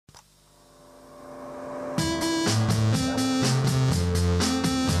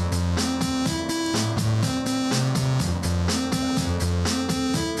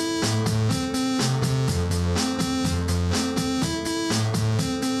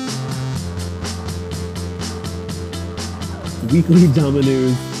weekly Dama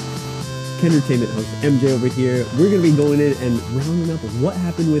News. Entertainment host MJ over here. We're going to be going in and rounding up what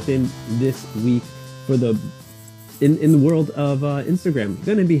happened within this week for the in the world of Instagram. I'm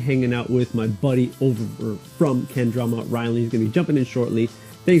going to be hanging out with my buddy over from Kendrama, Riley. He's going to be jumping in shortly.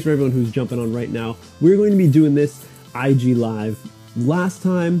 Thanks for everyone who's jumping on right now. We're going to be doing this IG Live. Last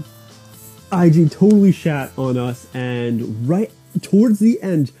time, IG totally shat on us, and right towards the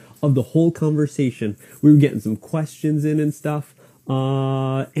end of the whole conversation, we were getting some questions in and stuff,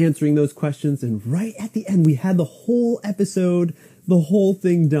 answering those questions, and right at the end, we had the whole episode, the whole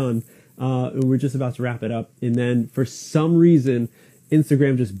thing done. And we're just about to wrap it up, and then for some reason,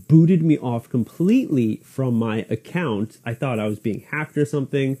 Instagram just booted me off completely from my account. I thought I was being hacked or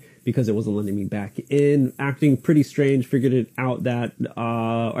something because it wasn't letting me back in. Acting pretty strange. Figured it out that,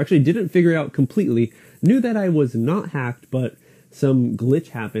 actually didn't figure it out completely. Knew that I was not hacked, but some glitch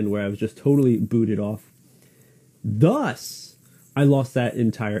happened where I was just totally booted off. Thus, I lost that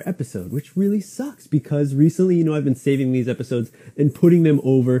entire episode, which really sucks because recently, I've been saving these episodes and putting them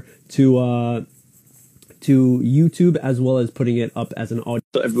over to YouTube, as well as putting it up as an audio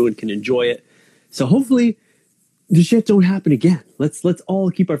so everyone can enjoy it. So hopefully this shit don't happen again. Let's all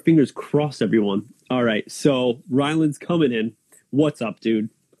keep our fingers crossed, everyone. All right, so Ryland's coming in. What's up, dude?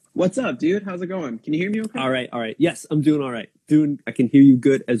 What's up, dude? How's it going? Can you hear me okay? All right. Yes, I'm doing all right. I can hear you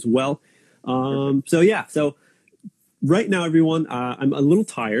good as well. So right now, everyone, I'm a little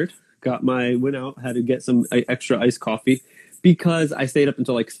tired. Went out, had to get some extra iced coffee because I stayed up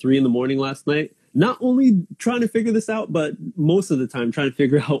until like 3 a.m. last night. Not only trying to figure this out, but most of the time trying to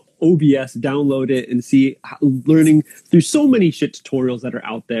figure out OBS, download it, and learning through so many shit tutorials that are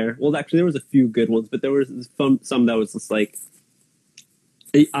out there. Well, actually, there was a few good ones, but there was some that was just like,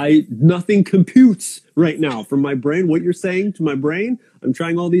 nothing computes right now from my brain. What you're saying to my brain, I'm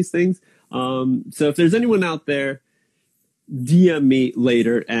trying all these things. So if there's anyone out there, DM me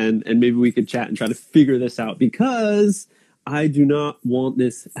later, and maybe we could chat and try to figure this out, because I do not want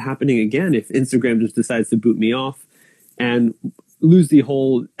this happening again if Instagram just decides to boot me off and lose the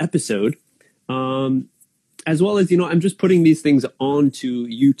whole episode. As well as, I'm just putting these things onto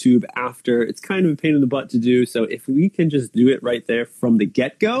YouTube after. It's kind of a pain in the butt to do. So if we can just do it right there from the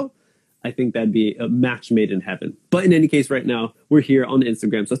get-go, I think that'd be a match made in heaven. But in any case, right now, we're here on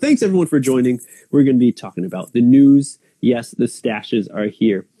Instagram. So thanks, everyone, for joining. We're going to be talking about the news. Yes, the stashes are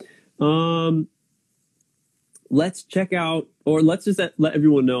here. Let's check out, or let's just let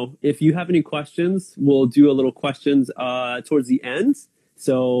everyone know, if you have any questions, we'll do a little questions towards the end.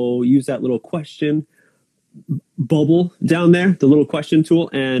 So use that little question bubble down there, the little question tool,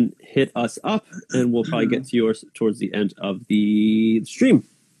 and hit us up, and we'll probably get to yours towards the end of the stream.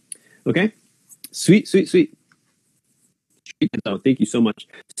 Okay? Sweet. So thank you so much.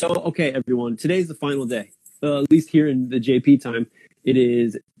 So, okay, everyone, today's the final day. At least here in the JP time, it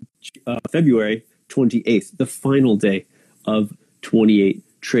is February 28th, the final day of 28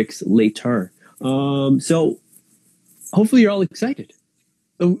 Tricks Later. So hopefully you're all excited.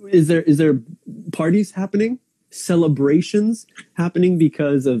 Is there parties happening? Celebrations happening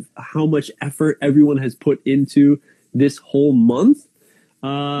because of how much effort everyone has put into this whole month?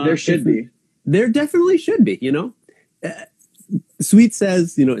 There should be. There definitely should be, Sweet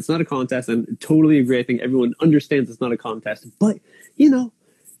says, it's not a contest, and totally agree. I think everyone understands it's not a contest, but,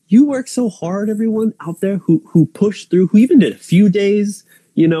 you work so hard, everyone out there who pushed through, who even did a few days,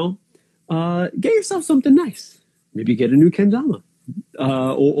 get yourself something nice. Maybe get a new kendama,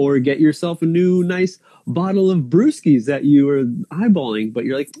 or get yourself a new nice bottle of brewskis that you were eyeballing, but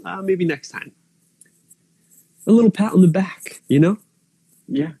you're like, maybe next time. A little pat on the back,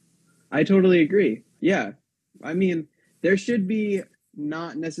 Yeah, I totally agree. Yeah. I mean, there should be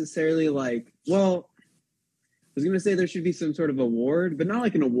not necessarily I was going to say there should be some sort of award, but not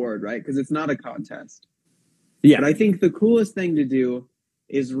like an award, right? Because it's not a contest. Yeah. But I think the coolest thing to do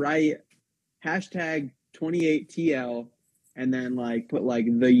is write hashtag 28TL and then put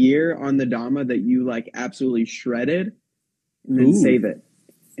the year on the Dama that you absolutely shredded, and then save it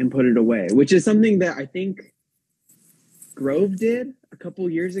and put it away, which is something that I think Grove did a couple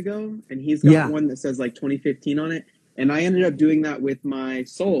years ago, and he's got one that says 2015 on it. And I ended up doing that with my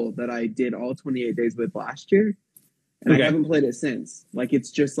soul that I did all 28 days with last year. And I haven't played it since.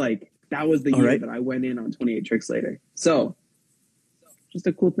 It's just that was the year that I went in on 28 Tricks Later. So, just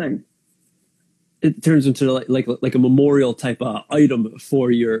a cool thing. It turns into like a memorial type item for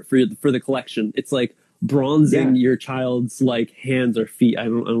the collection. It's like bronzing your child's hands or feet. I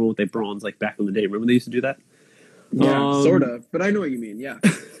don't know what they bronze back in the day. Remember they used to do that? Yeah, sort of. But I know what you mean. Yeah.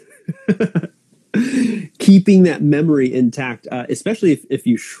 Keeping that memory intact, especially if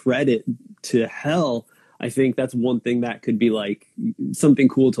you shred it to hell. I think that's one thing that could be like something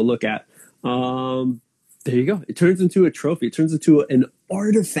cool to look at. There you go. It turns into a trophy. It turns into an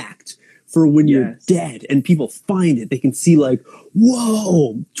artifact for when you're dead and people find it. They can see like,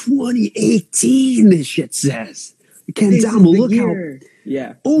 whoa, 2018, this shit says. Kendama, look how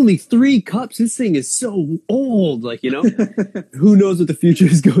only 3 cups. This thing is so old. Like, you know, who knows what the future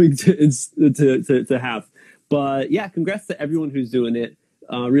is going to have. But yeah, congrats to everyone who's doing it.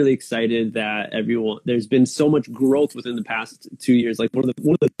 Really excited that there's been so much growth within the past 2 years. Like one of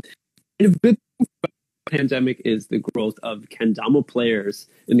the kind of good things about the pandemic is the growth of kendama players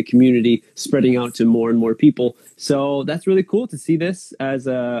in the community spreading out to more and more people. So that's really cool to see this as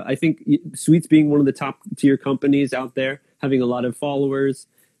I think Sweets being one of the top tier companies out there, having a lot of followers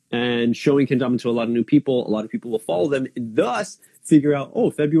and showing kendama to a lot of new people. A lot of people will follow them and thus figure out,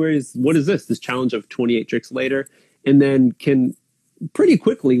 oh, February is, what is this challenge of 28 tricks later, and then can pretty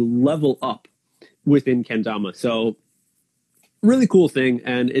quickly level up within kendama. So really cool thing,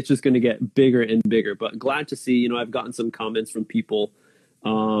 and it's just going to get bigger and bigger. But glad to see, you know, I've gotten some comments from people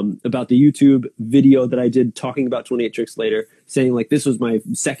about the YouTube video that I did talking about 28 tricks later, saying like this was my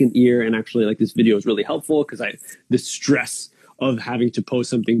second year and actually like this video is really helpful because the stress of having to post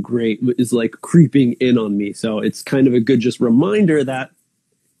something great is like creeping in on me. So it's kind of a good just reminder that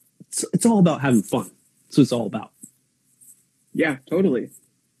it's all about having fun. That's what it's all about. Yeah, totally.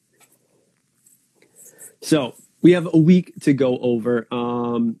 So we have a week to go over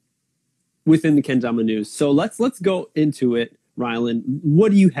within the kendama news. So let's go into it. Rylan, what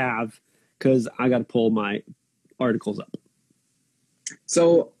do you have? Because I got to pull my articles up.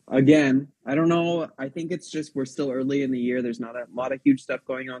 So again, I don't know. I think it's just we're still early in the year. There's not a lot of huge stuff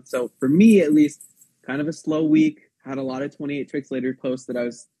going on. So for me, at least, kind of a slow week. Had a lot of 28 tricks later posts that I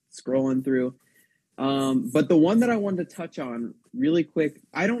was scrolling through. But the one that I wanted to touch on really quick,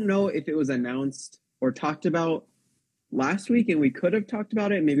 I don't know if it was announced or talked about last week, and we could have talked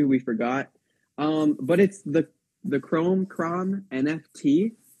about it. Maybe we forgot. But it's the Chrome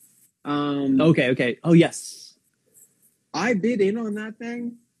NFT. Okay. Oh, yes. I bid in on that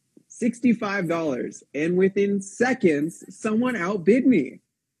thing, $65, and within seconds, someone outbid me.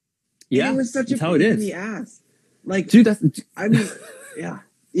 Yeah, and it was such a pain in the ass. Like, dude, I mean,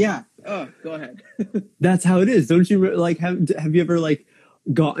 yeah. Oh, go ahead. That's how it is. Don't you like have you ever like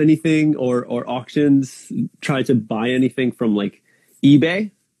got anything or auctions, tried to buy anything from like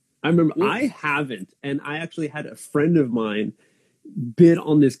eBay? I remember I haven't, and I actually had a friend of mine bid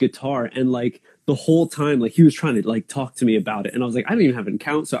on this guitar, and like the whole time, like he was trying to like talk to me about it, and I was like, I don't even have an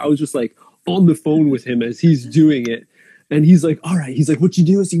account, so I was just like on the phone with him as he's doing it, and he's like, all right, he's like, what you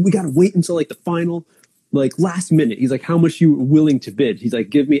do is we gotta wait until like the final, like last minute. He's like, how much you willing to bid? He's like,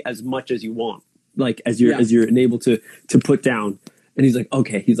 give me as much as you want, like as you're enabled to put down. And he's like,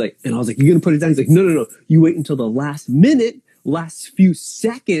 okay. He's like, and I was like, you're gonna put it down? He's like, no. You wait until the last minute, last few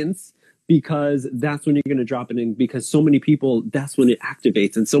seconds, because that's when you're going to drop it in, because so many people, that's when it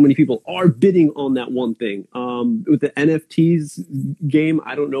activates, and so many people are bidding on that one thing. With the NFTs game,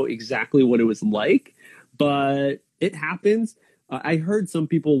 I don't know exactly what it was like, but it happens. I heard some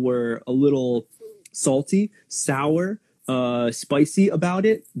people were a little salty, sour, spicy about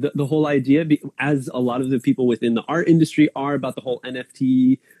it. The whole idea, as a lot of the people within the art industry are, about the whole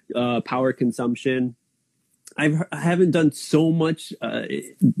NFT power consumption. I haven't done so much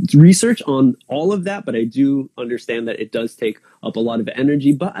research on all of that, but I do understand that it does take up a lot of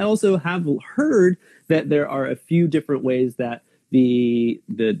energy. But I also have heard that there are a few different ways that the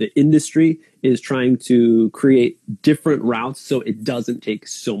industry is trying to create different routes so it doesn't take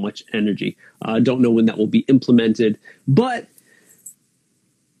so much energy. I don't know when that will be implemented, but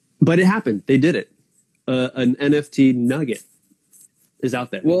it happened. They did it. An NFT nugget is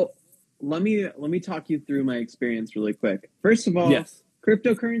out there. Well, let me talk you through my experience really quick. First of all,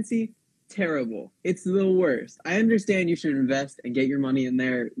 cryptocurrency, terrible. It's the worst. I understand you should invest and get your money in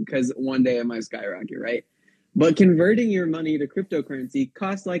there because one day it might skyrocket, right? But converting your money to cryptocurrency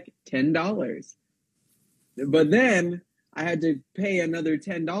costs like $10. But then I had to pay another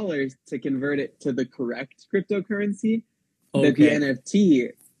 $10 to convert it to the correct cryptocurrency that the NFT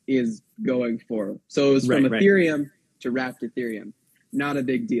is going for. So it was from Ethereum to Wrapped Ethereum. Not a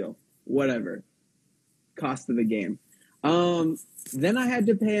big deal. Whatever. Cost of the game. Then I had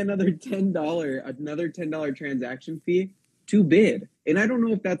to pay another $10 transaction fee to bid. And I don't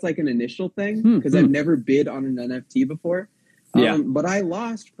know if that's like an initial thing because I've never bid on an NFT before. But I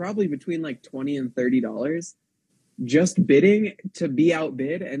lost probably between like $20 and $30 just bidding to be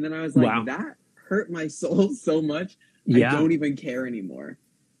outbid. And then I was like, that hurt my soul so much. I don't even care anymore.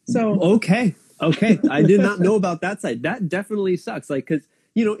 So okay. I did not know about that side. That definitely sucks. Like, because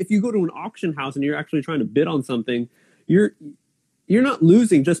if you go to an auction house and you're actually trying to bid on something, you're you're not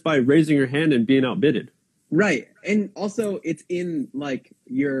losing just by raising your hand and being outbidded. Right. And also it's in like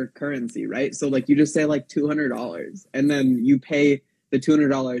your currency, right? So like you just say like $200 and then you pay the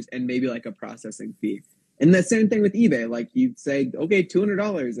 $200 and maybe like a processing fee. And the same thing with eBay. Like you say, okay,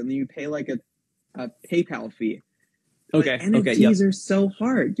 $200 and then you pay like a PayPal fee. Okay. But NFTs Okay. Yep. are so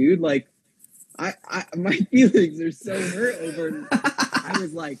hard, dude. Like I my feelings are so hurt over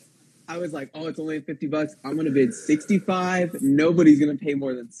I was like, oh, it's only $50. I'm gonna bid 65. Nobody's gonna pay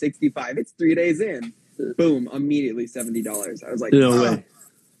more than 65. It's 3 days in. Boom, immediately $70. I was like, No way.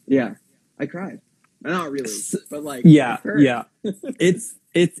 Yeah. I cried. Not really, but like Yeah. it hurt. Yeah.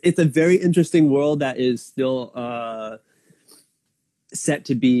 It's a very interesting world that is still set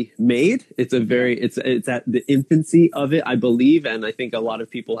to be made. It's at the infancy of it, I believe, and I think a lot of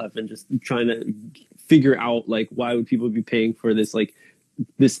people have been just trying to figure out like why would people be paying for this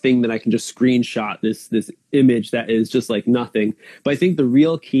this thing that I can just screenshot, this image that is just like nothing. But I think the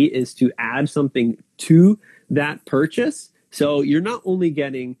real key is to add something to that purchase. So you're not only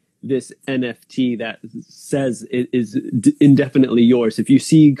getting this NFT that says it is indefinitely yours. If you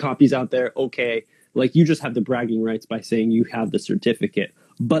see copies out there, okay, like you just have the bragging rights by saying you have the certificate.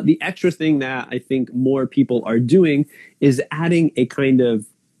 But the extra thing that I think more people are doing is adding a kind of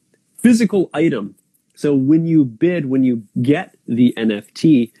physical item. So when you bid, when you get the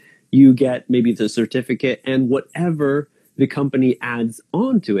NFT, you get maybe the certificate and whatever the company adds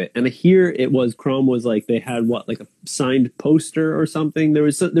onto it. And here it was, Chrome was like, they had like a signed poster or something. There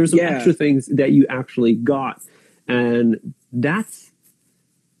was some extra things that you actually got. And that's,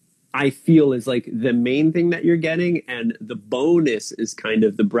 I feel, is like the main thing that you're getting. And the bonus is kind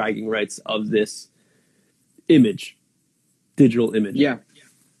of the bragging rights of this digital image. Yeah.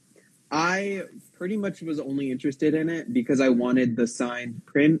 I pretty much was only interested in it because I wanted the signed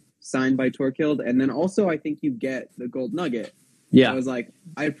print signed by Torkild. And then also I think you get the gold nugget. Yeah. So I was like,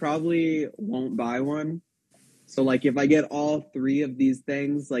 I probably won't buy one. So like if I get all three of these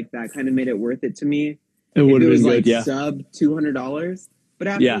things, like that kind of made it worth it to me. It would have been like good, yeah. Sub $200. But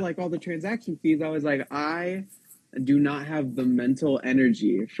after like all the transaction fees, I was like, I do not have the mental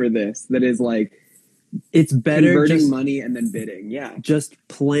energy for this. That is like, it's better converting money and then bidding. Yeah. Just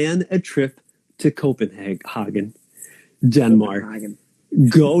plan a trip to Copenhagen, Denmark.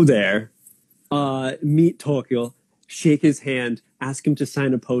 Go there, meet Torkild, shake his hand, ask him to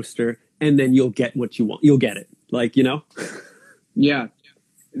sign a poster, and then you'll get what you want. You'll get it. Like, Yeah.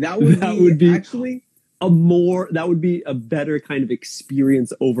 That would be actually that would be a better kind of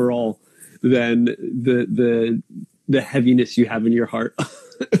experience overall than the heaviness you have in your heart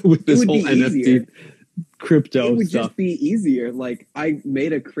with this whole NFT crypto it would stuff. Just be easier. Like I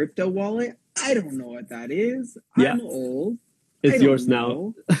made a crypto wallet. I don't know what that is. Yeah. I'm old. It's yours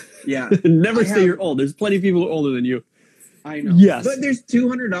now. Yeah. Never say you're old. There's plenty of people older than you. I know. Yes. But there's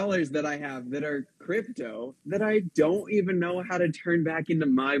 $200 that I have that are crypto that I don't even know how to turn back into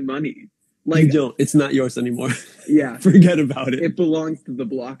my money. Like you don't. It's not yours anymore. Yeah. Forget about it. It belongs to the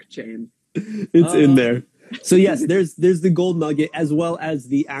blockchain. It's in there. So yes, there's the gold nugget as well as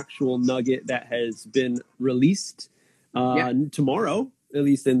the actual nugget that has been released tomorrow, at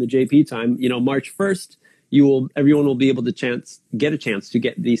least in the JP time. March 1st, everyone will be able to get a chance to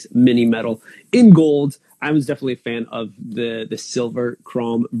get these mini metal in gold. I was definitely a fan of the silver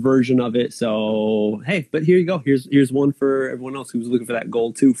chrome version of it. So hey, but here you go. Here's one for everyone else who's looking for that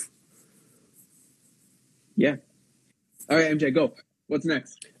gold tooth. Yeah. All right, MJ, go. What's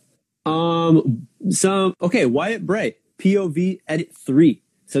next? Wyatt Bray, POV edit 3.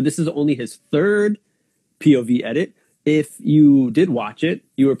 So this is only his third POV edit. If you did watch it,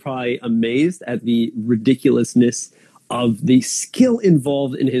 you were probably amazed at the ridiculousness of the skill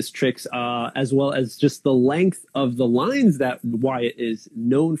involved in his tricks, as well as just the length of the lines that Wyatt is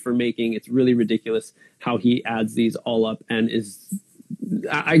known for making. It's really ridiculous how he adds these all up, and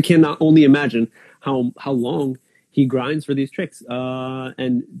I cannot only imagine how long he grinds for these tricks.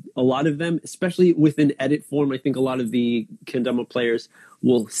 And a lot of them, especially within edit form, I think a lot of the Kendama players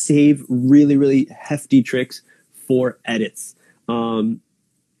will save really, really hefty tricks for edits. And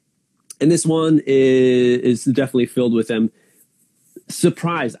this one is definitely filled with them.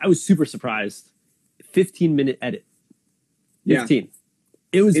 Surprised. I was super surprised. 15-minute edit. 15. Yeah.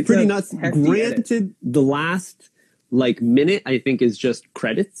 It was pretty nuts. Granted, the last minute, I think, is just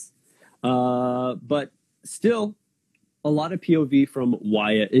credits. But still, a lot of POV from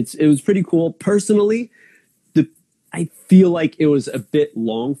Wyatt. It was pretty cool. Personally, I feel like it was a bit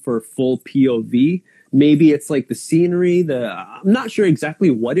long for full POV. Maybe it's like the scenery, I'm not sure exactly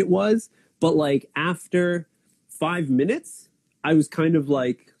what it was, but after 5 minutes, I was kind of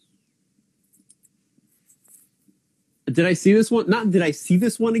like, did I see this one? Not did I see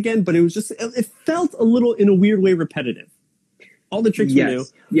this one again, but it was just, it felt a little in a weird way repetitive. All the tricks were new.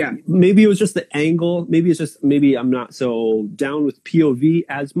 Yeah. Maybe it was just the angle. Maybe I'm not so down with POV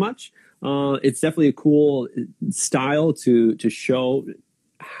as much. It's definitely a cool style to show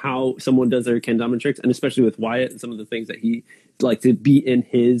how someone does their kendama tricks, and especially with Wyatt and some of the things that he like to be in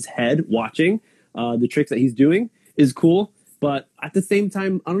his head watching the tricks that he's doing is cool. But at the same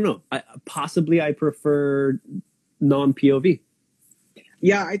time, I don't know. I prefer non-POV.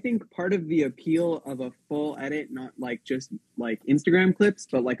 Yeah, I think part of the appeal of a full edit, not like just like Instagram clips,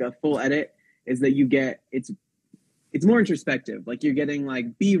 but like a full edit, is that you get it's more introspective. Like you're getting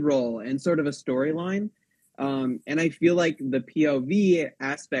like B-roll and sort of a storyline. And I feel like the POV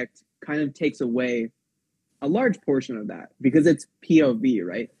aspect kind of takes away a large portion of that because it's POV,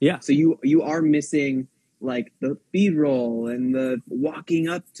 right? Yeah. So you are missing like the B-roll and the walking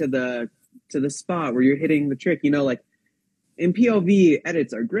up to the spot where you're hitting the trick. You know, like in POV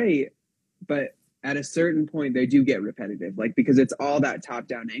edits are great, but at a certain point they do get repetitive. Like because it's all that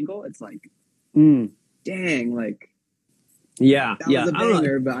top-down angle. It's like, dang, like. Yeah, that was a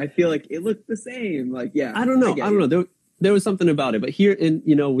banger, but I feel like it looked the same. Like, yeah. I don't know. There was something about it. But here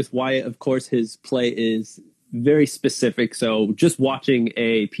with Wyatt, of course, his play is very specific. So just watching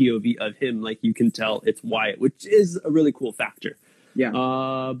a POV of him, like you can tell it's Wyatt, which is a really cool factor. Yeah.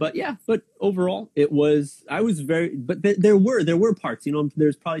 But overall but there were parts,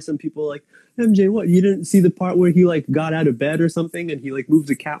 there's probably some people like, MJ, what, you didn't see the part where he like got out of bed or something and he like moves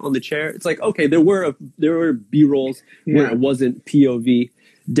the cat on the chair? It's like, okay, there were B-rolls where it wasn't POV,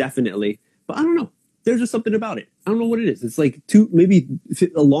 definitely. But I don't know. There's just something about it. I don't know what it is. It's like maybe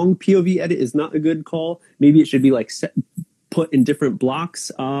a long POV edit is not a good call. Maybe it should be like put in different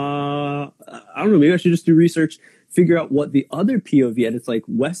blocks. I don't know. Maybe I should just do research, figure out what the other POV edits like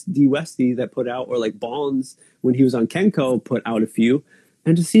Westy that put out, or like Bonds when he was on Kenko put out a few,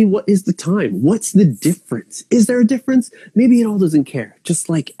 and to see what is the time. What's the difference? Is there a difference? Maybe it all doesn't care, just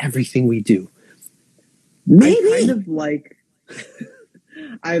like everything we do. Maybe. I kind of like,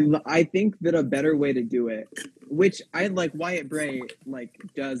 I think that a better way to do it, which I like Wyatt Bray, like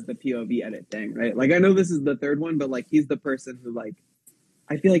does the POV edit thing, right? Like I know this is the third one, but like he's the person who like,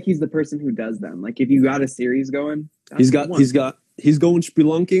 I feel like he's the person who does them. Like if you got a series going, he's going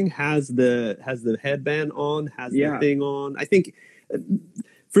spelunking, has the headband on, has the thing on. I think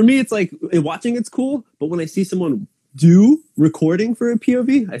for me, it's like watching it's cool, but when I see someone do recording for a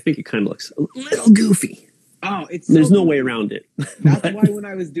POV, I think it kind of looks a little goofy. Oh, there's no way around it. That's why when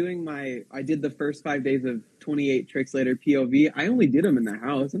I was doing I did the first 5 days of 28 Tricks Later POV. I only did them in the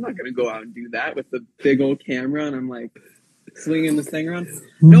house. I'm not going to go out and do that with the big old camera and I'm like swinging this thing around.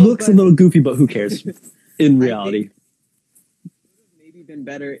 Looks a little goofy, but who cares? In reality, it would have maybe been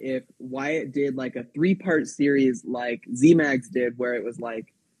better if Wyatt did like a 3-part series like Z-Mags did, where it was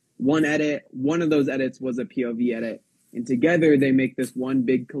like one edit. One of those edits was a POV edit, and together they make this one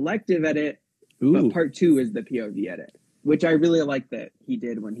big collective edit. Ooh. But part 2 is the POV edit, which I really like that he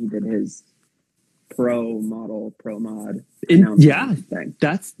did when he did his pro mod thing.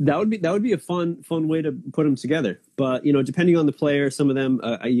 That would be a fun way to put them together. But depending on the player, some of them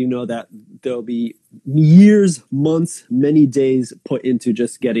that there'll be years, months, many days put into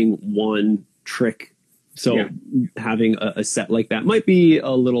just getting one trick. So having a set like that might be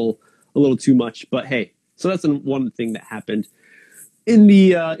a little too much. But hey, so that's one thing that happened in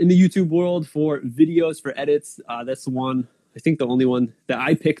the YouTube world for videos, for edits. That's the one, I think the only one that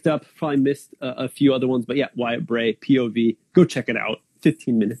I picked up. Probably missed a few other ones, but yeah, Wyatt Bray POV. Go check it out.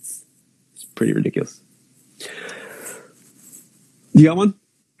 15 minutes. It's pretty ridiculous. You got one,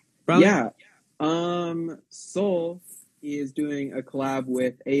 Riley? Yeah. Soul is doing a collab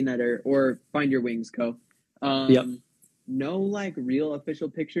with A-Netter or Find Your Wings Co. No like real official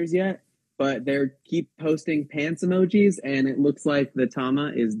pictures yet, but they're keep posting pants emojis, and it looks like the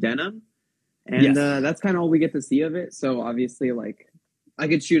Tama is denim. And that's kind of all we get to see of it. So obviously, like, I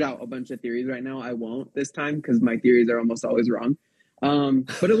could shoot out a bunch of theories right now. I won't this time because my theories are almost always wrong.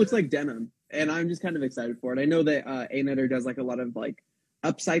 But it looks like denim, and I'm just kind of excited for it. I know that A-Netter does like a lot of like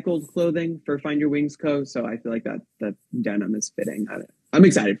upcycled clothing for Find Your Wings Co. So I feel like that denim is fitting. I'm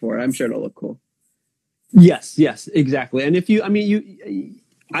excited for it. I'm sure it'll look cool. Yes, exactly. And it's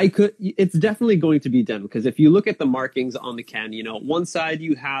definitely going to be denim, because if you look at the markings on the can, one side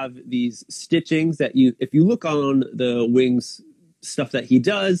you have these stitchings that if you look on the wings stuff that he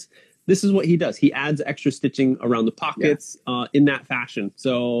does, this is what he does. He adds extra stitching around the pockets in that fashion.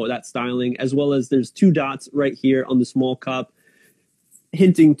 So that styling, as well as there's 2 dots right here on the small cup,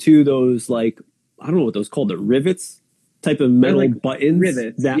 hinting to those, like, I don't know what those called, the rivets type of metal like buttons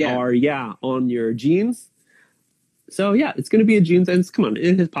rivets, that yeah. are on your jeans. So yeah, it's gonna be a jeans, and it's, come on,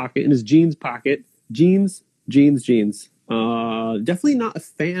 in his pocket, in his jeans pocket, jeans. Definitely not a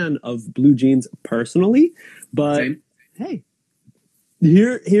fan of blue jeans personally, but Same. hey,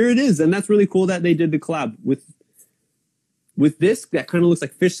 here it is, and that's really cool that they did the collab with this. That kind of looks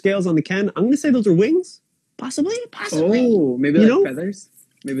like fish scales on the can. I'm gonna say those are wings, possibly. Oh, maybe You like know? feathers.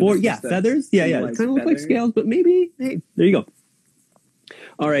 Maybe Or that's yeah, just a feathers. Yeah, it symbolized kind of look like feather. scales, but maybe hey, there you go.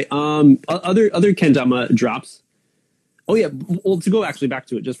 All right. Other kendama drops. Oh yeah. Well, to go actually back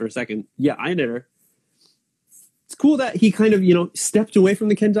to it just for a second. Yeah, Ionator. It's cool that he kind of stepped away from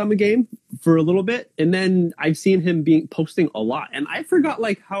the kendama game for a little bit, and then I've seen him posting a lot, and I forgot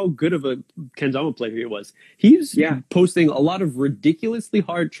like how good of a kendama player he was. He's posting a lot of ridiculously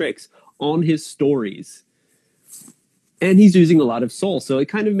hard tricks on his stories, and he's using a lot of soul, so it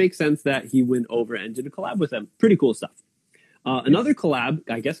kind of makes sense that he went over and did a collab with them. Pretty cool stuff. Another collab,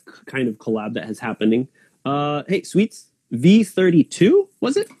 I guess, kind of collab that has happening. Hey, Sweets V32,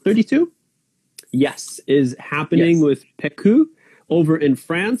 was it 32? Yes, is happening with Peku over in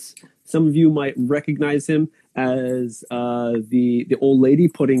France. Some of you might recognize him as the old lady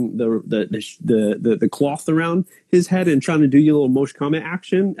putting the cloth around his head and trying to do your little Mosh Kame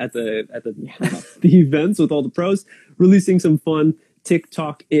action at the the events with all the pros, releasing some fun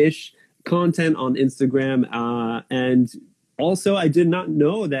TikTok-ish content on Instagram. And also, I did not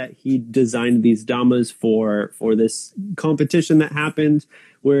know that he designed these damas for this competition that happened,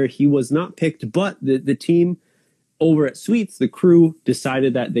 where he was not picked, but the team over at Sweets, the crew,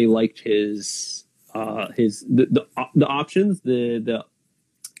 decided that they liked his options, the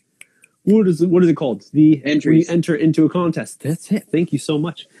what is it called? The entries. When you enter into a contest. That's it. Thank you so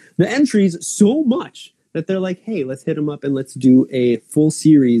much. The entries so much that they're like, hey, let's hit them up and let's do a full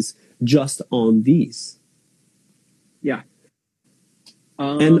series just on these. Yeah.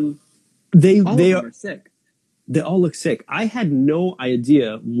 And they are sick. They all look sick. I had no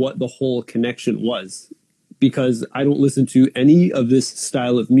idea what the whole connection was because I don't listen to any of this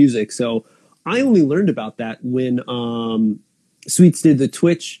style of music. So I only learned about that when Sweets did the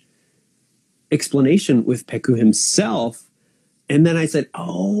Twitch explanation with Peku himself. And then I said,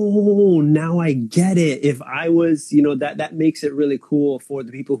 oh, now I get it. If I was, that makes it really cool for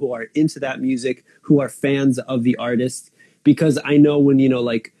the people who are into that music, who are fans of the artist. Because I know when,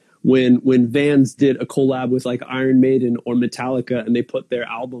 when Vans did a collab with like Iron Maiden or Metallica and they put their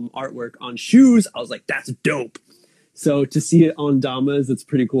album artwork on shoes, I was like, that's dope. So to see it on Damas, it's a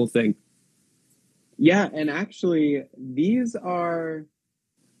pretty cool thing. Yeah, and actually, these are...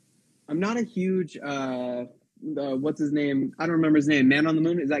 I'm not a huge... what's his name? I don't remember his name. Man on the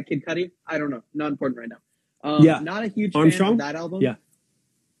Moon? Is that Kid Cudi? I don't know. Not important right now. Not a huge fan of that album. Yeah.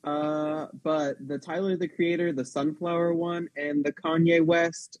 But the Tyler, the Creator, the Sunflower one, and the Kanye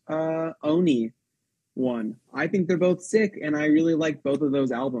West Oni one, I think they're both sick, and I really like both of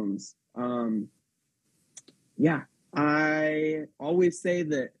those albums. Yeah, I always say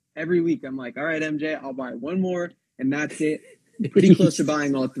that every week. I'm like, all right, MJ, I'll buy one more, and that's it. Pretty close to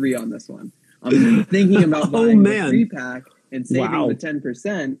buying all three on this one. I'm thinking about buying the 3-pack and saving the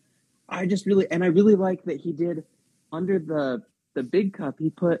 10%. I really like that he did under the big cup, he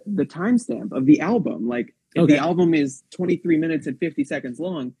put the timestamp of the album. Like, if the album is 23 minutes and 50 seconds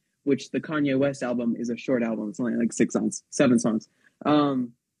long, which the Kanye West album is a short album. It's only like 7 songs. Now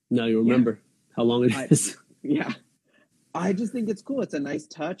you remember how long it is. Yeah. I just think it's cool. It's a nice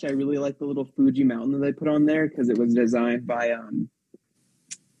touch. I really like the little Fuji mountain that they put on there because it was designed by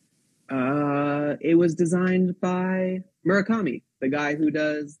Murakami, the guy who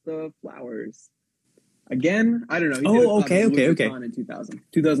does the flowers. Again, I don't know. He did okay. In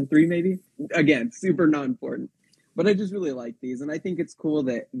 2003 maybe. Again, super not important. But I just really like these, and I think it's cool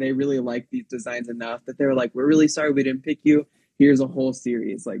that they really like these designs enough that they're like, we're really sorry we didn't pick you. Here's a whole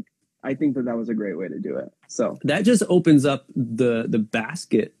series. Like, I think that was a great way to do it. So that just opens up the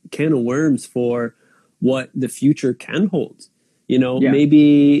basket can of worms for what the future can hold.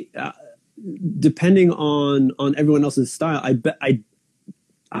 Maybe depending on everyone else's style.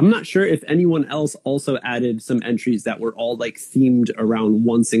 I'm not sure if anyone else also added some entries that were all like themed around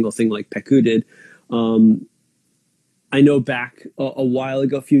one single thing like Peku did. I know back a while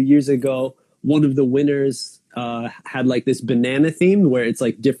ago, a few years ago, one of the winners had like this banana theme where it's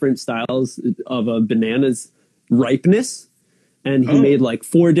like different styles of a banana's ripeness. And he made like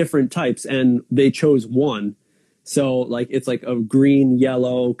 4 different types and they chose one. So like it's like a green,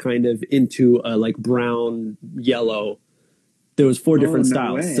 yellow kind of into a like brown, yellow. There was 4 different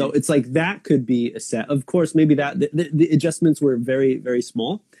styles. So it's like that could be a set. Of course, maybe that the adjustments were very, very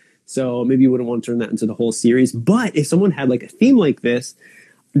small. So maybe you wouldn't want to turn that into the whole series. But if someone had like a theme like this,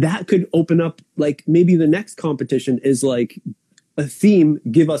 that could open up, like maybe the next competition is like a theme,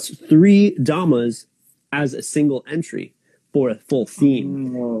 give us 3 Damas as a single entry for a full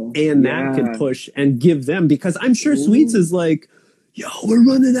theme. Oh, And that could push and give them, because I'm sure Sweets is like, yo, we're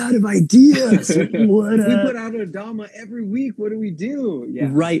running out of ideas. We put out a Dama every week. What do we do? Yeah.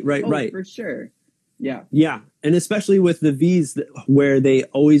 Right. For sure. Yeah. Yeah. And especially with the Vs where they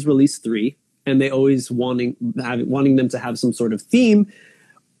always release 3 and they always wanting them to have some sort of theme,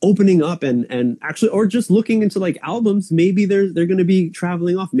 opening up and actually, or just looking into like albums, maybe they're going to be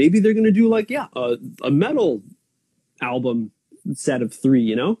traveling off. Maybe they're going to do like, a metal album set of 3,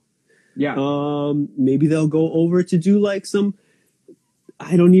 you know? Yeah. Maybe they'll go over to do like some,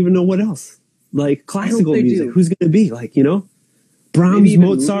 I don't even know what else, like classical music. Who's going to be like, you know, Brahms,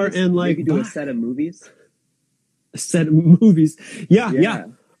 Mozart, movies? and like maybe do a set of movies. A set of movies. Yeah.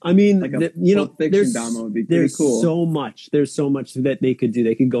 I mean, like there's Dama would be pretty cool. so much. There's so much that they could do.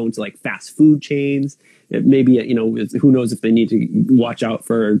 They could go into like fast food chains. Maybe, you know, who knows if they need to watch out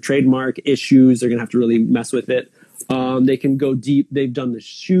for trademark issues. They're going to have to really mess with it. They can go deep. They've done the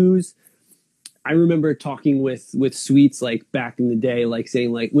shoes. I remember talking with Sweets like back in the day, like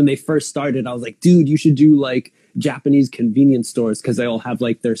saying like when they first started, I was like, dude, you should do like Japanese convenience stores because they all have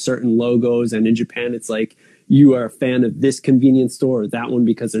like their certain logos. And in Japan, it's like you are a fan of this convenience store or that one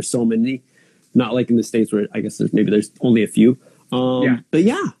because there's so many. Not like in the States where I guess there's only a few. But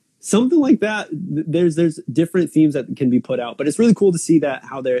yeah, something like that. There's different themes that can be put out, but it's really cool to see that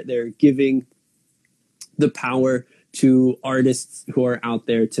how they're giving the power to artists who are out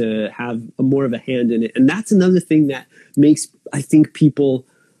there to have more of a hand in it. And that's another thing that makes, I think,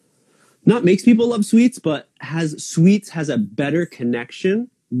 not makes people love Sweets, but Sweets has a better connection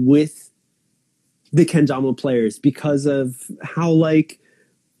with the kendama players because of how like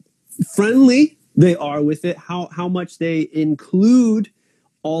friendly they are with it, how much they include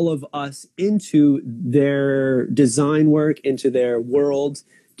all of us into their design work, into their world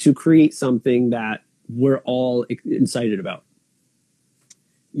to create something that we're all excited about.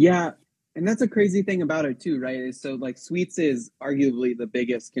 Yeah, and that's a crazy thing about it too, right? Is so like Sweets is arguably the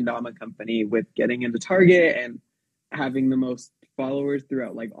biggest kendama company with getting into Target and having the most followers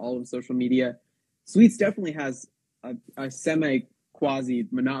throughout like all of social media. Sweets definitely has a semi quasi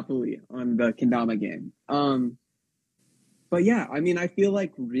monopoly on the kendama game. But yeah, I mean, I feel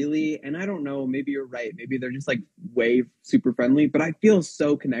like really, and I don't know, maybe you're right. Maybe they're just like way super friendly, but I feel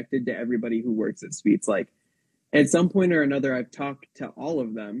so connected to everybody who works at Sweets. Like at some point or another, I've talked to all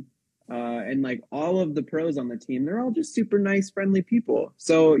of them and like all of the pros on the team, they're all just super nice, friendly people.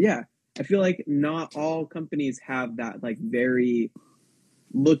 So yeah, I feel like not all companies have that like very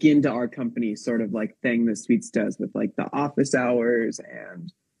look into our company sort of like thing that Sweets does with like the office hours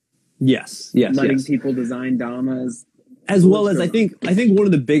and letting people design damas. As well as I think one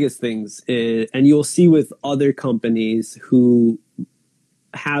of the biggest things is, and you'll see with other companies who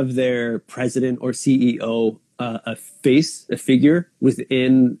have their president or CEO a figure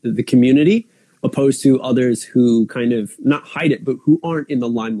within the community, opposed to others who kind of not hide it, but who aren't in the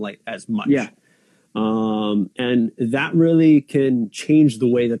limelight as much. Yeah. And that really can change the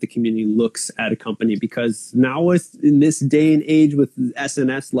way that the community looks at a company, because now in this day and age with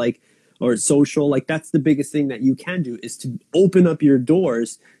SNS, or social, like that's the biggest thing that you can do is to open up your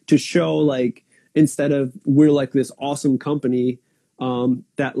doors to show like, instead of we're like this awesome company,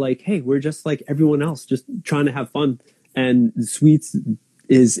 that like, hey, we're just like everyone else, just trying to have fun. And Sweets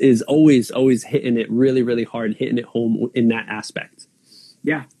is always hitting it really, really hard, hitting it home in that aspect.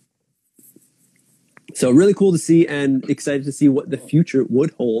 Yeah. So really cool to see and excited to see what the future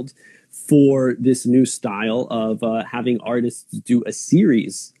would hold for this new style of having artists do a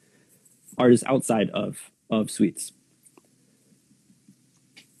series. Artists outside of Sweets.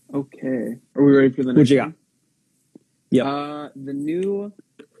 Okay. Are we ready for the next what you got? Yeah. The new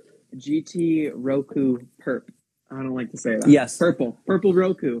GT Roku Perp. I don't like to say that. Yes. Purple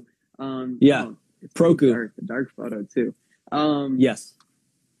Roku. It's Proku. Dark photo too. Yes.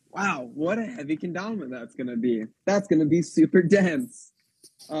 Wow, what a heavy kendama that's gonna be. That's gonna be super dense.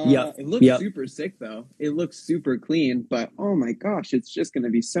 It looks super sick though. It looks super clean, but oh my gosh, it's just going to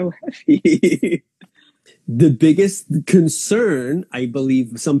be so heavy. The biggest concern I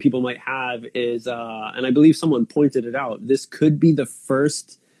believe some people might have is, and I believe someone pointed it out, this could be the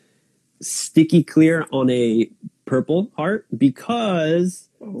first sticky clear on a purple heart, because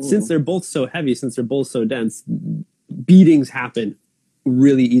since they're both so heavy, since they're both so dense, beatings happen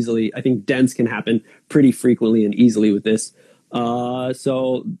really easily. I think dents can happen pretty frequently and easily with this.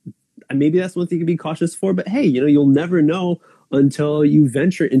 So maybe that's one thing to be cautious for, but hey, you'll never know until you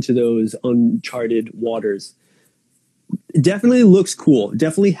venture into those uncharted waters. It definitely looks cool.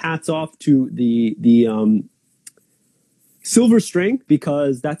 Definitely hats off to the silver string,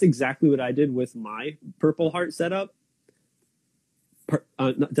 because that's exactly what I did with my Purple Heart setup.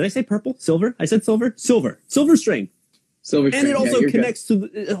 Did I say purple? Silver? I said silver. Silver string. Silver string. And it also connects to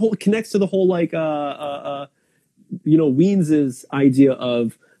the whole like Weens's idea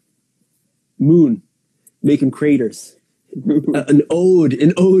of Moon making craters. an ode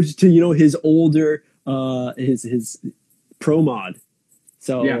to his older his pro mod.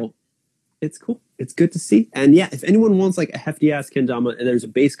 So yeah. It's cool. It's good to see. And yeah, if anyone wants like a hefty ass kendama, and there's a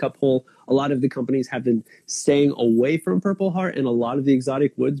base cup hole, a lot of the companies have been staying away from Purple Heart and a lot of the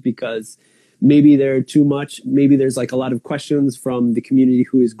exotic woods because maybe they're too much. Maybe there's like a lot of questions from the community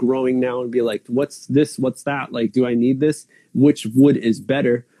who is growing now and be like, what's this? What's that? Like, do I need this? Which wood is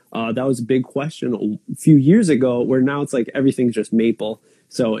better? That was a big question a few years ago, where now it's like everything's just maple.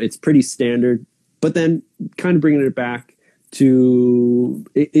 So it's pretty standard. But then kind of bringing it back to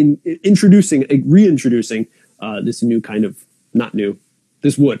reintroducing this new kind of, not new,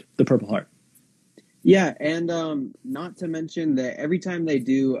 this wood, the Purple Heart. Yeah, and not to mention that every time they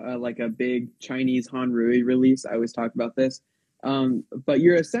do like a big Chinese Hanrui release, I always talk about this, but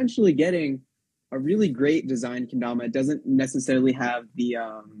you're essentially getting a really great design kendama. It doesn't necessarily have the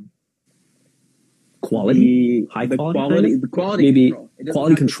quality, maybe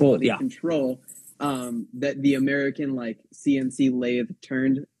quality control that the American like CNC lathe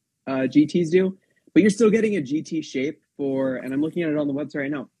turned GTs do, but you're still getting a GT shape for, and I'm looking at it on the website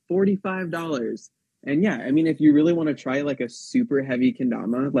right now, $45. And yeah, I mean, if you really want to try like a super heavy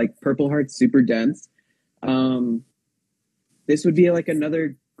kendama, like Purple Heart's super dense, this would be like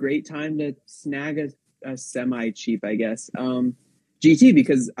another great time to snag a semi cheap, I guess, GT,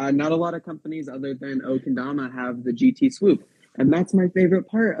 because not a lot of companies other than Okindama have the GT swoop. And that's my favorite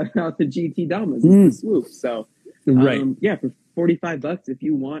part about the GT Damas, is the swoop. So, yeah, for $45, if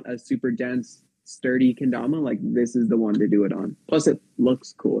you want a super dense, sturdy kendama, like this is the one to do it on. Plus, it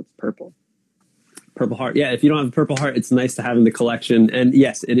looks cool. It's purple. Purple Heart. Yeah, if you don't have a Purple Heart, it's nice to have in the collection. And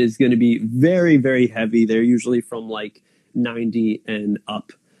yes, it is going to be very, very heavy. They're usually from like 90 and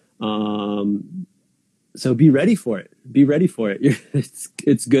up. So be ready for it. Be ready for it.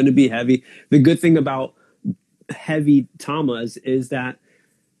 It's going to be heavy. The good thing about heavy tamas is that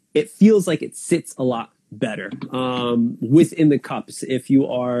it feels like it sits a lot better within the cups. If you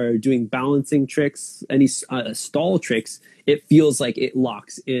are doing balancing tricks, any stall tricks, it feels like it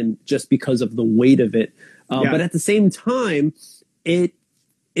locks in just because of the weight of it. But at the same time,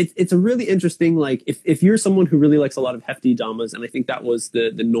 it's a really interesting, like if you're someone who really likes a lot of hefty damas, and I think that was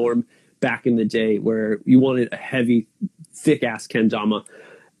the norm back in the day, where you wanted a heavy, thick ass kendama.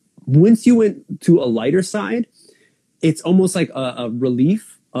 Once you went to a lighter side, it's almost like a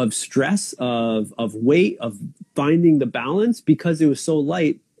relief of stress, of weight, of finding the balance. Because it was so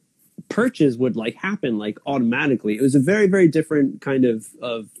light, perches would like happen like automatically. It was a very, very different kind of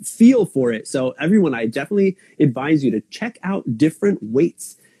feel for it. So everyone, I definitely advise you to check out different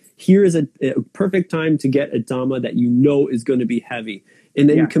weights. Here is a perfect time to get a dama that you know is going to be heavy. And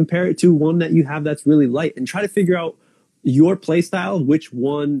then compare it to one that you have that's really light, and try to figure out your play style, which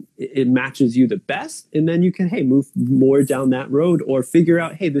one it matches you the best. And then you can, move more down that road, or figure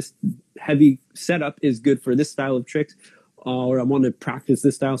out, this heavy setup is good for this style of tricks, or I want to practice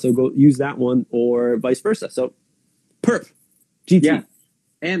this style, so go use that one, or vice versa. So perp GT. Yeah.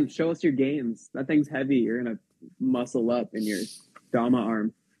 And show us your gains. That thing's heavy. You're going to muscle up in your Dama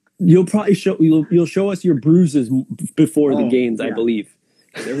arm. You'll probably you'll show us your bruises before the gains, I believe.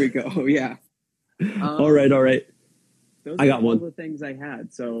 There we go. Yeah. All right. Those I got all one. the things I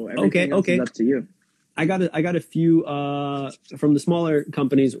had. So everything else is up to you. I got a few from the smaller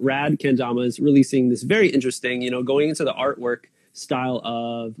companies. Rad Kendamas releasing this very interesting, going into the artwork style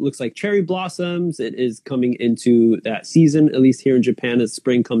of, looks like cherry blossoms. It is coming into that season, at least here in Japan, as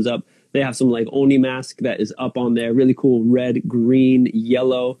spring comes up. They have some like Oni mask that is up on there. Really cool red, green,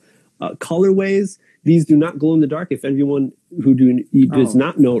 yellow colorways. These do not glow in the dark. If anyone who does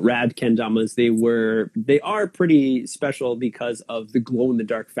not know Rad Kendamas, they are pretty special because of the glow in the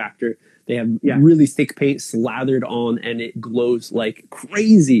dark factor. They have really thick paint slathered on, and it glows like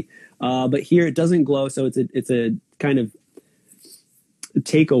crazy. But here it doesn't glow, so it's a kind of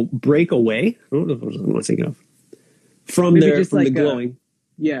break away. I don't know what I want to think of from the glowing.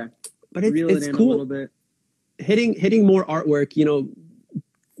 Yeah, but it's cool. A little bit. Hitting more artwork.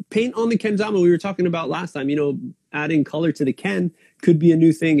 Paint on the kendama we were talking about last time, adding color to the ken could be a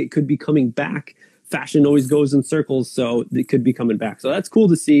new thing. It could be coming back. Fashion always goes in circles, so it could be coming back. So that's cool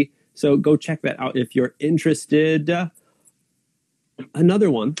to see. So go check that out if you're interested.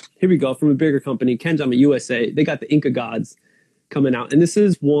 Another one. Here we go from a bigger company, Kenjama USA. They got the Inca Gods coming out, and this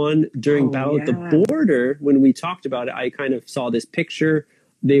is one during Oh Battle at the yeah. Border. When we talked about it, I kind of saw this picture.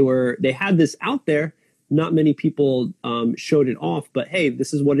 They had this out there. Not many people showed it off, but hey,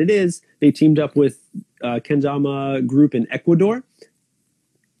 this is what it is. They teamed up with Kenjama Group in Ecuador.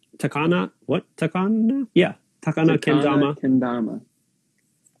 Takana, what? Takana? Yeah, Takana Kenjama. Kendama.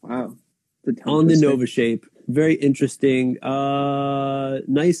 Wow. On the Nova shape. Very interesting.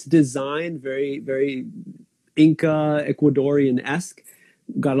 Nice design. Very, very Inca Ecuadorian-esque.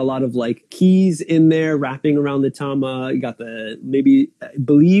 Got a lot of like keys in there wrapping around the Tama. You got the, maybe, I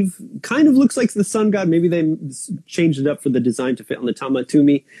believe, kind of looks like the sun god. Maybe they changed it up for the design to fit on the Tama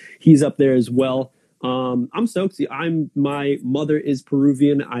Tumi. He's up there as well. I'm stoked. See, my mother is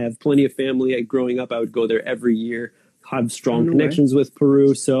Peruvian. I have plenty of family. Growing up, I would go there every year. Have strong connections with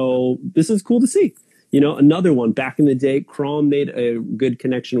Peru. So this is cool to see. You know, another one back in the day, Crom made a good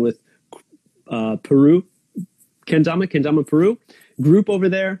connection with Peru, Kendama, Peru group over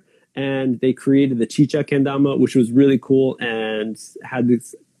there. And they created the Chicha Kendama, which was really cool and had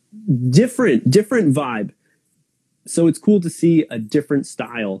this different vibe. So it's cool to see a different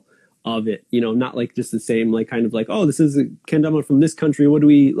style of it, you know, not like just the same, like kind of like, oh, this is a kendama from this country. What do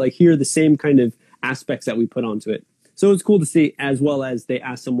we like here? The same kind of aspects that we put onto it. So it's cool to see, as well as they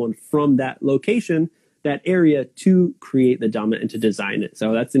asked someone from that location, that area, to create the dama and to design it.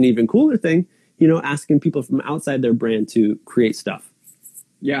 So that's an even cooler thing, you know, asking people from outside their brand to create stuff.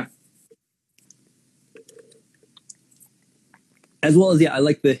 Yeah. As well as, yeah, I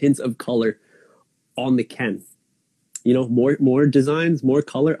like the hints of color on the Ken. You know, more designs, more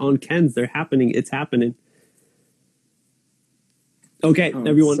color on Kens. They're happening. It's happening. Okay,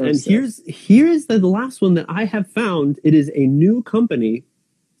 everyone. So and sick. here's the last one that I have found. It is a new company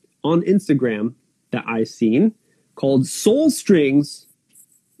on Instagram that I've seen called Soul Strings.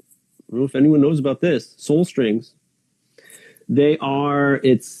 I don't know if anyone knows about this. Soul Strings.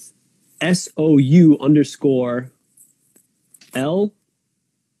 It's SOU_L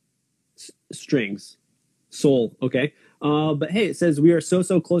strings. Soul, okay. But hey, it says we are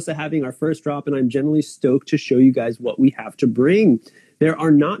so close to having our first drop, and I'm genuinely stoked to show you guys what we have to bring. There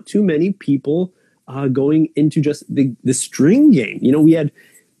are not too many people going into just the string game. You know, we had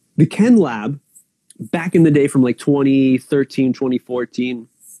the Ken Lab back in the day from like 2013, 2014,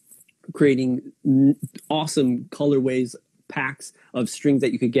 creating awesome colorways, packs of strings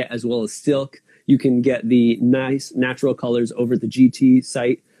that you could get, as well as silk. You can get the nice natural colors over the GT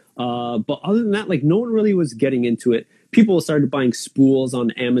site. But other than that, like no one really was getting into it. People started buying spools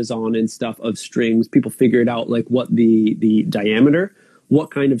on Amazon and stuff of strings. People figured out like what the diameter, what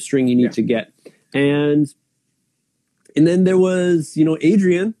kind of string you need to get. And then there was, you know,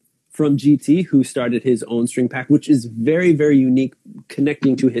 Adrian from GT who started his own string pack, which is very, very unique,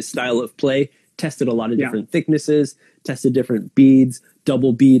 connecting to his style of play. Tested a lot of different thicknesses, tested different beads,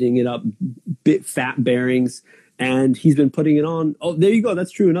 double beading it up, bit fat bearings. And he's been putting it on. Oh, there you go.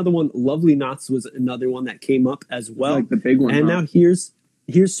 That's true. Another one, Lovely Knots, was another one that came up as well. Like the big one. And now here's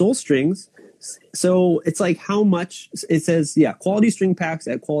Soul Strings. So it's like how much it says, quality string packs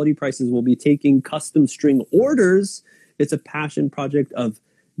at quality prices. Will be taking custom string orders. It's a passion project of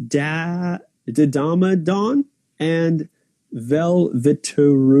Damadon and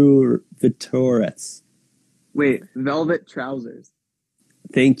Velvetorets. Wait, Velvet Trousers.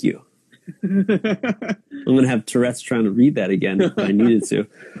 Thank you. I'm gonna have Tourette's trying to read that again if I needed to.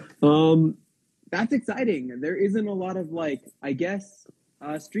 That's exciting. There isn't a lot of like, I guess,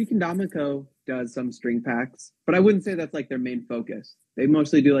 Streak and Damaco does some string packs, but I wouldn't say that's like their main focus. They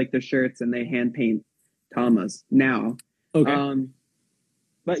mostly do like the shirts and they hand paint Tamas now. Okay.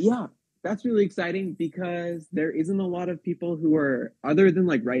 But yeah, that's really exciting because there isn't a lot of people who are, other than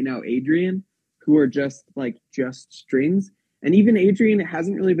like right now Adrian, who are just strings. And even Adrian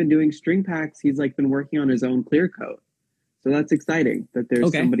hasn't really been doing string packs. He's like been working on his own clear coat. So that's exciting that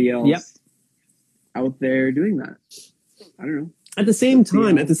there's somebody else out there doing that. I don't know. At the same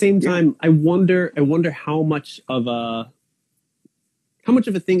time, I wonder how much of a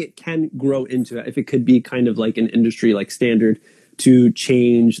thing it can grow into, if it could be kind of like an industry like standard to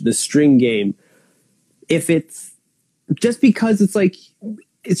change the string game. If it's just because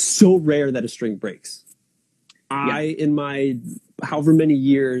it's so rare that a string breaks. In my however many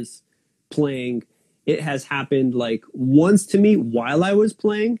years playing, it has happened like once to me while I was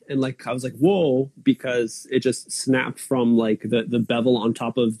playing, and like I was like, whoa, because it just snapped from like the bevel on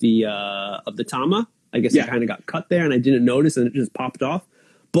top of the Tama. I guess it kind of got cut there and I didn't notice and it just popped off.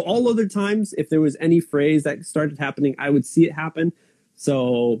 But all other times, if there was any phrase that started happening, I would see it happen.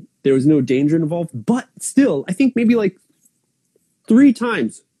 So there was no danger involved. But still, I think maybe like 3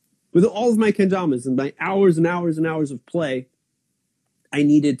 times with all of my kendamas and my hours and hours and hours of play, I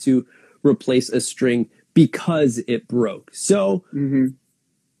needed to replace a string because it broke. So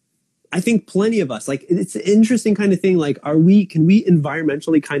I think plenty of us, like, it's an interesting kind of thing. Like, can we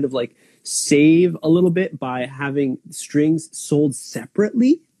environmentally kind of like save a little bit by having strings sold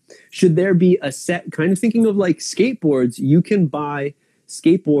separately? Should there be a set, kind of thinking of like skateboards? You can buy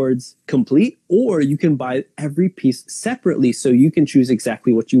skateboards complete, or you can buy every piece separately, so you can choose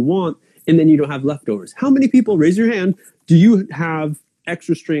exactly what you want, and then you don't have leftovers. How many people, raise your hand, do you have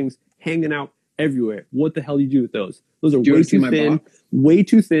extra strings hanging out everywhere? What the hell do you do with those? Those are way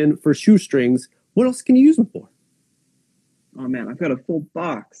too thin for shoestrings. What else can you use them for? Oh man, I've got a full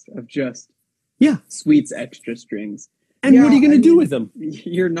box of just Yeah. Sweets extra strings. And what are you going to do with them?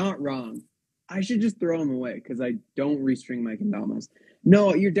 You're not wrong. I should just throw them away because I don't restring my kendamas.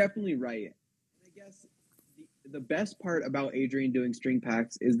 No, you're definitely right. I guess the best part about Adrian doing string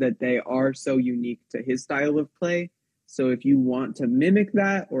packs is that they are so unique to his style of play. So if you want to mimic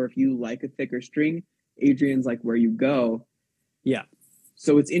that, or if you like a thicker string, Adrian's like where you go. Yeah.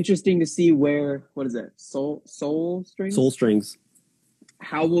 So it's interesting to see where, what is it? Soul strings? Soul strings.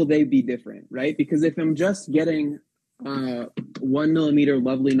 How will they be different, right? Because if I'm just getting 1 millimeter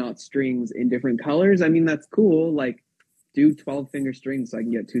lovely knot strings in different colors, I mean, that's cool. Like, do 12 finger strings so I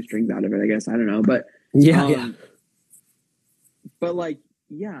can get 2 strings out of it, I guess. I don't know. But yeah. But like,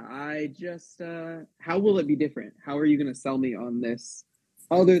 yeah, I just, how will it be different? How are you going to sell me on this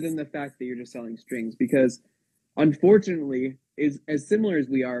other than the fact that you're just selling strings? Because unfortunately, is as similar as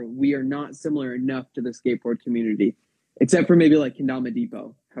we are not similar enough to the skateboard community, except for maybe like Kendama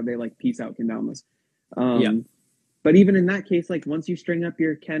Depot, how they like piece out kendamas. But even in that case, like once you string up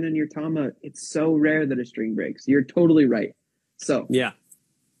your Ken and your Tama, it's so rare that a string breaks. You're totally right. So yeah,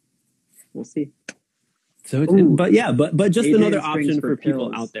 we'll see. So, but just Adrian another option for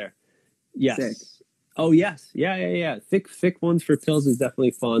people pills. out there. Yes. Sick. Oh yes, yeah. Thick ones for pills is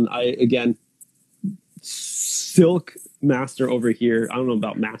definitely fun. Again, silk master over here. I don't know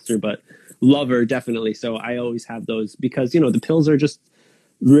about master, but lover definitely. So I always have those because the pills are just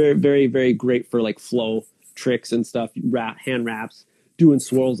very, very, very great for like flow tricks and stuff, hand wraps, doing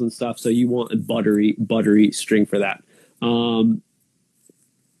swirls and stuff. So you want a buttery string for that.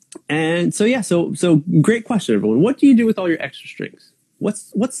 And so yeah, so great question, everyone. What do you do with all your extra strings?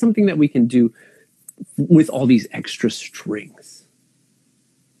 What's something that we can do with all these extra strings?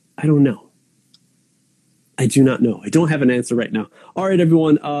 I don't know. I do not know. I don't have an answer right now. All right,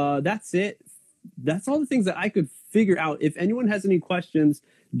 everyone. That's it. That's all the things that I could figure out. If anyone has any questions,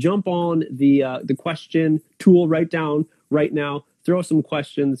 jump on the question tool right down right now. Throw some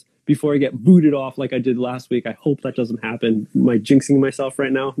questions before I get booted off like I did last week. I hope that doesn't happen. Am I jinxing myself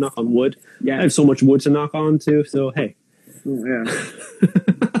right now? Knock on wood. Yeah. I have so much wood to knock on too. So hey. Yeah.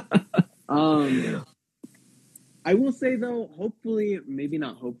 I will say though, hopefully, maybe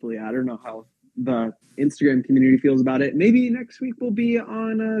not hopefully, I don't know how the Instagram community feels about it. Maybe next week we'll be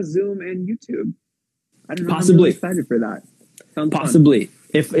on Zoom and YouTube. I don't know. Possibly. I'm really excited for that. Sounds possibly fun.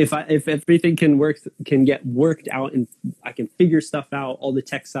 If everything can get worked out and I can figure stuff out, all the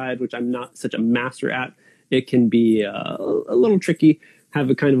tech side, which I'm not such a master at, it can be a little tricky. Have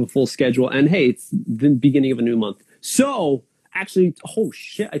a kind of a full schedule, and hey, it's the beginning of a new month. So actually, oh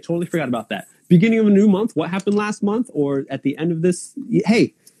shit, I totally forgot about that. Beginning of a new month. What happened last month, or at the end of this?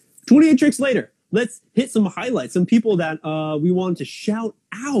 Hey, 28 tricks later. Let's hit some highlights. Some people that we wanted to shout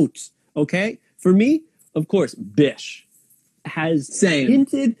out. Okay, for me, of course, Bish has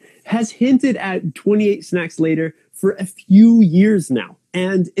hinted at 28 snacks later for a few years now.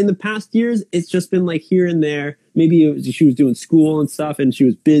 And in the past years, it's just been like here and there. Maybe she was doing school and stuff and she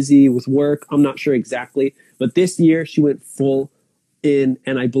was busy with work. I'm not sure exactly. But this year she went full in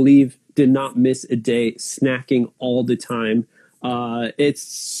and I believe did not miss a day, snacking all the time. It's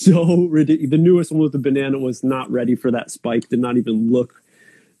so ridiculous. The newest one with the banana was not ready for that spike, did not even look.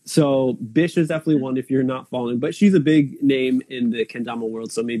 So Bish is definitely one if you're not following, but she's a big name in the kendama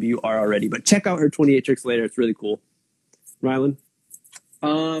world, so maybe you are already. But check out her 28 tricks later; it's really cool. Rylan?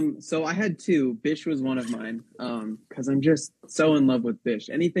 So I had 2. Bish was one of mine. Because I'm just so in love with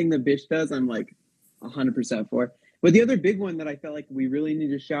Bish. Anything that Bish does, I'm like 100% for. But the other big one that I felt like we really need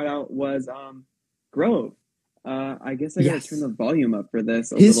to shout out was Grove. I guess I gotta turn the volume up for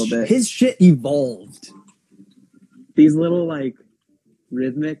this a little bit. His shit evolved. These little like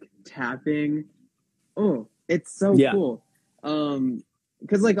rhythmic tapping. Oh, it's so cool.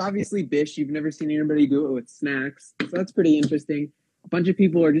 Because like obviously Bish, you've never seen anybody do it with snacks, so that's pretty interesting. A bunch of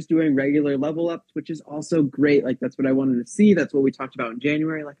people are just doing regular level ups, which is also great. Like that's what I wanted to see. That's what we talked about in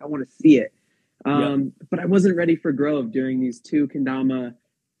January. Like I want to see it. But I wasn't ready for Grove doing these two kendama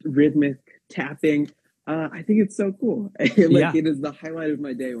rhythmic tapping. I think it's so cool. Yeah. It is the highlight of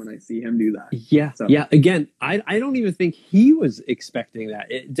my day when I see him do that. Yeah. So Yeah. Again, I don't even think he was expecting that.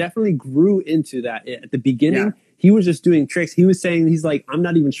 It definitely grew into that. At the beginning, Yeah. he was just doing tricks. He was saying, he's like, I'm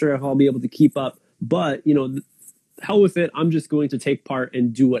not even sure if I'll be able to keep up, but hell with it. I'm just going to take part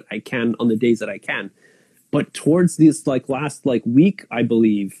and do what I can on the days that I can. But towards this last week, I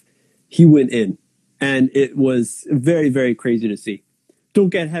believe, he went in, and it was very, very crazy to see. Don't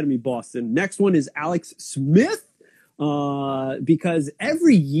get ahead of me, Boston. Next one is Alex Smith, because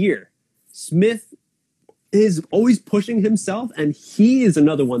every year Smith is always pushing himself, and he is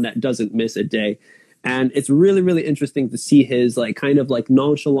another one that doesn't miss a day. And it's really, really interesting to see his kind of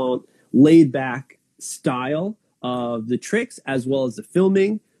nonchalant, laid back style of the tricks as well as the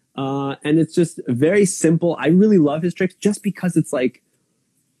filming. And it's just very simple. I really love his tricks just because it's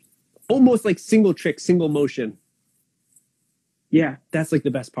almost like single trick, single motion. Yeah. That's the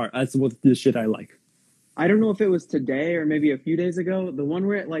best part. That's what the shit I like. I don't know if it was today or maybe a few days ago, the one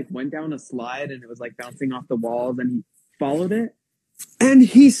where it went down a slide and it was bouncing off the walls and he followed it. And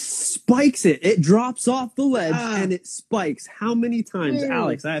he spikes it. It drops off the ledge and it spikes. How many times,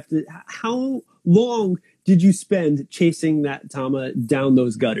 Alex? How long did you spend chasing that Tama down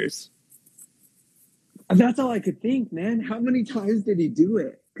those gutters? That's all I could think, man. How many times did he do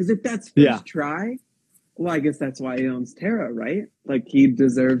it? Because if that's first try, well, I guess that's why he owns Terra, right? He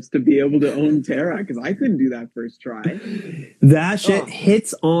deserves to be able to own Terra because I couldn't do that first try. That shit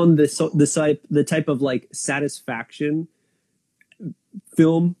hits on the type of satisfaction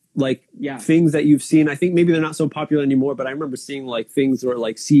film, things that you've seen. I think maybe they're not so popular anymore, but I remember seeing things where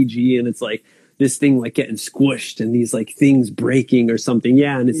CG and it's this thing getting squished and these things breaking or something.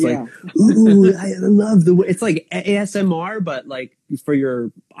 Yeah, and it's ooh, I love the way it's ASMR, but for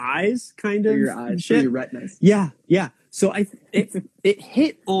your eyes, kind of. For your eyes, shit. for your retinas. Yeah, yeah. So it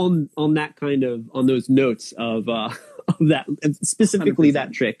hit on that kind of on those notes of that specifically 100%.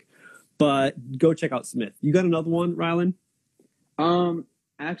 That trick. But go check out Smith. You got another one, Rylan?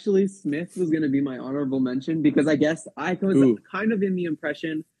 Actually, Smith was going to be my honorable mention because I guess I was kind of in the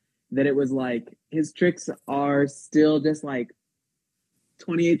impression that it was his tricks are still just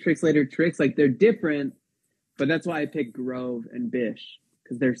 28 tricks later tricks. They're different, but that's why I picked Grove and Bish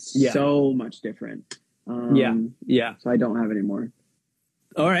because they're so much different. Yeah. So I don't have any more.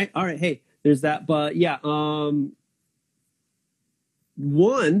 All right. Hey, there's that. But yeah,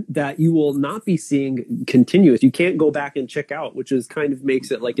 one that you will not be seeing continuous. You can't go back and check out, which is kind of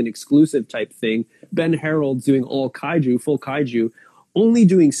makes it an exclusive type thing. Ben Harold's doing all kaiju, full kaiju, only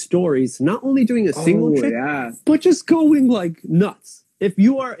doing stories, not only doing a single trick, but just going nuts. If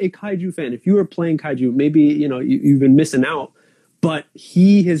you are a kaiju fan, if you are playing kaiju, maybe you've been missing out. But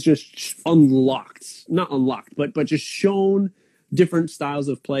he has just not unlocked, but just shown different styles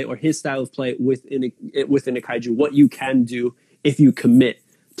of play or his style of play within a kaiju. What you can do if you commit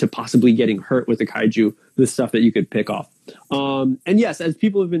to possibly getting hurt with a kaiju, the stuff that you could pick off. And yes, as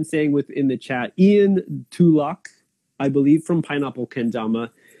people have been saying within the chat, Ian Tulak, I believe from Pineapple Kendama,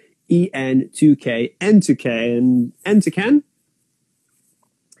 EN2K, N2K, and N2Ken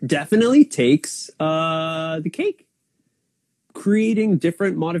definitely takes the cake. Creating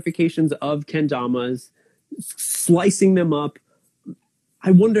different modifications of kendamas, slicing them up.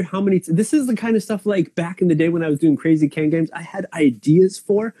 I wonder how many. This is the kind of stuff back in the day when I was doing crazy Ken games, I had ideas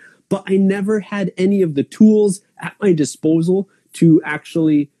for, but I never had any of the tools at my disposal to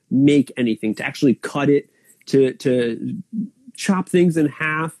actually make anything, to actually cut it, to chop things in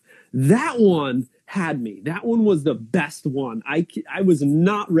half. That one had me. That one was the best one. I was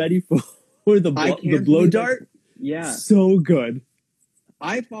not ready for the blow dart. Yeah. So good.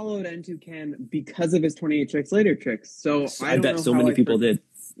 I followed N2Ken because of his 28 tricks later tricks. So I bet so many people did.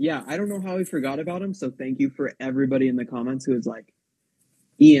 Yeah, I don't know how I forgot about him. So thank you for everybody in the comments who was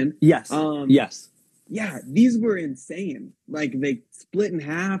Ian. Yes. Yes. Yeah, these were insane. They split in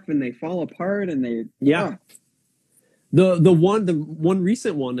half and they fall apart and they The one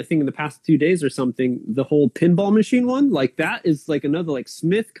recent one, I think in the past 2 days or something, the whole pinball machine one, that is another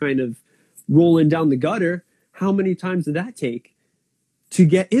Smith kind of rolling down the gutter. How many times did that take to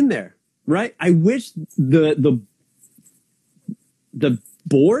get in there? Right? I wish the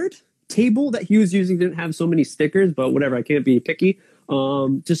board table that he was using didn't have so many stickers, but whatever, I can't be picky.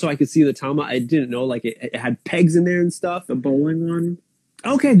 Just so I could see the Tama. I didn't know it had pegs in there and stuff. The bowling one.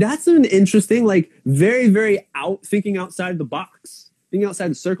 Okay, that's an interesting, very, very thinking outside the box. Thinking outside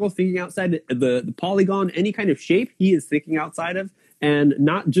the circle, thinking outside the polygon, any kind of shape he is thinking outside of, and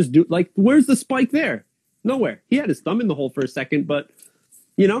not just do, where's the spike there? Nowhere. He had his thumb in the hole for a second, but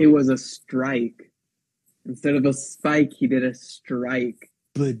You know? It was a strike. Instead of a spike, he did a strike.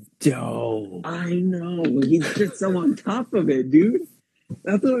 But dope. I know. He's just so on top of it, dude.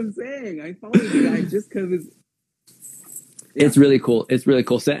 That's what I'm saying. I follow the guy just because it's really cool. It's really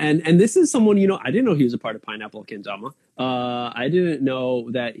cool. So, and this is someone, you know, I didn't know he was a part of Pineapple Kendama. I didn't know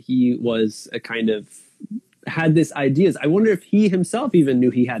that he was a kind of had this ideas. I wonder if he himself even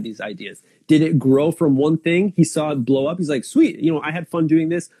knew he had these ideas. Did it grow from one thing? He saw it blow up. He's like, sweet, you know, I had fun doing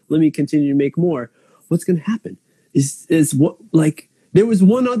this. Let me continue to make more. What's going to happen? Is what, like, there was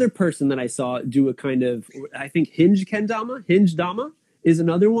one other person that I saw do a kind of, I think Hinge Kendama, Hinge Dama is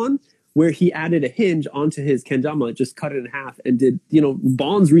another one where he added a hinge onto his kendama, just cut it in half and did, you know,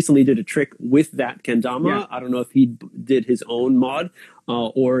 Bonds recently did a trick with that kendama. Yeah. I don't know if he did his own mod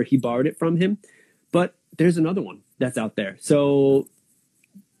or he borrowed it from him, but there's another one that's out there. So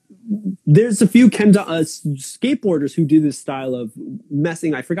there's a few skateboarders who do this style of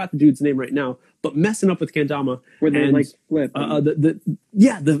messing. I forgot the dude's name right now, but messing up with kendama. where they and, like flip.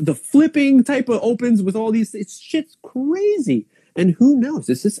 the flipping type of opens with all these. It's shit's crazy. And who knows?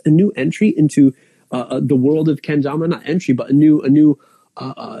 Is this a new entry into the world of kendama? Not entry, but a new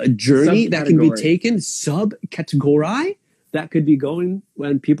journey that can be taken. Subcategory that could be going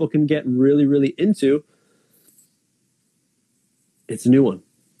when people can get really, really into. It's a new one.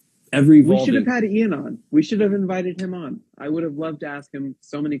 We should have had Ian on. We should have invited him on. I would have loved to ask him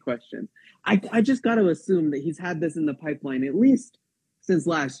so many questions. I just got to assume that he's had this in the pipeline at least since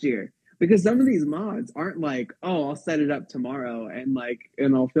last year. Because some of these mods aren't like, oh, I'll set it up tomorrow and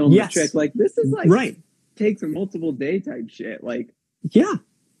I'll film the trick. Like, this is like takes a multiple day type shit. Like, yeah.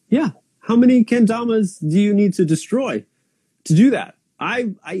 How many kendamas do you need to destroy to do that?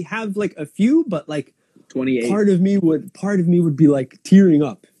 I have like a few, but like 28. Part of me would be like tearing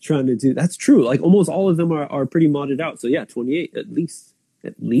up trying to do. That's true. Like almost all of them are pretty modded out. So yeah, 28 at least.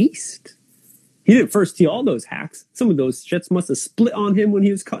 At least. He didn't first see all those hacks. Some of those shits must have split on him when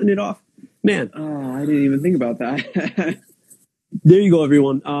he was cutting it off. Man. Oh, I didn't even think about that. There you go,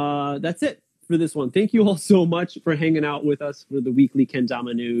 everyone. That's it for this one. Thank you all so much for hanging out with us for the weekly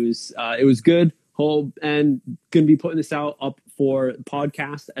Kendama news. It was good. And going to be putting this out up for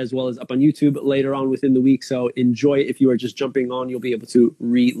podcast as well as up on YouTube later on within the week. So enjoy it. If you are just jumping on, you'll be able to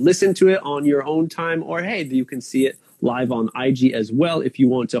re-listen to it on your own time, or hey, you can see it live on IG as well if you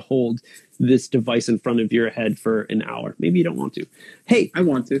want to hold this device in front of your head for an hour. Maybe you don't want to. Hey, I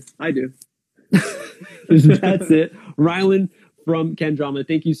want to. I do. That's it. Rylan from Kendrama,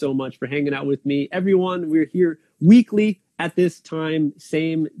 thank you so much for hanging out with me. Everyone, we're here weekly at this time,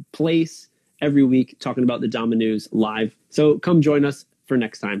 same place, every week, talking about the Dama news live. So come join us for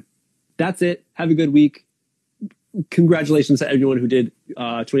next time. That's it. Have a good week. Congratulations to everyone who did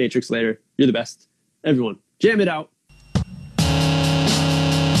 28 Tricks Later. You're the best. Everyone, jam it out.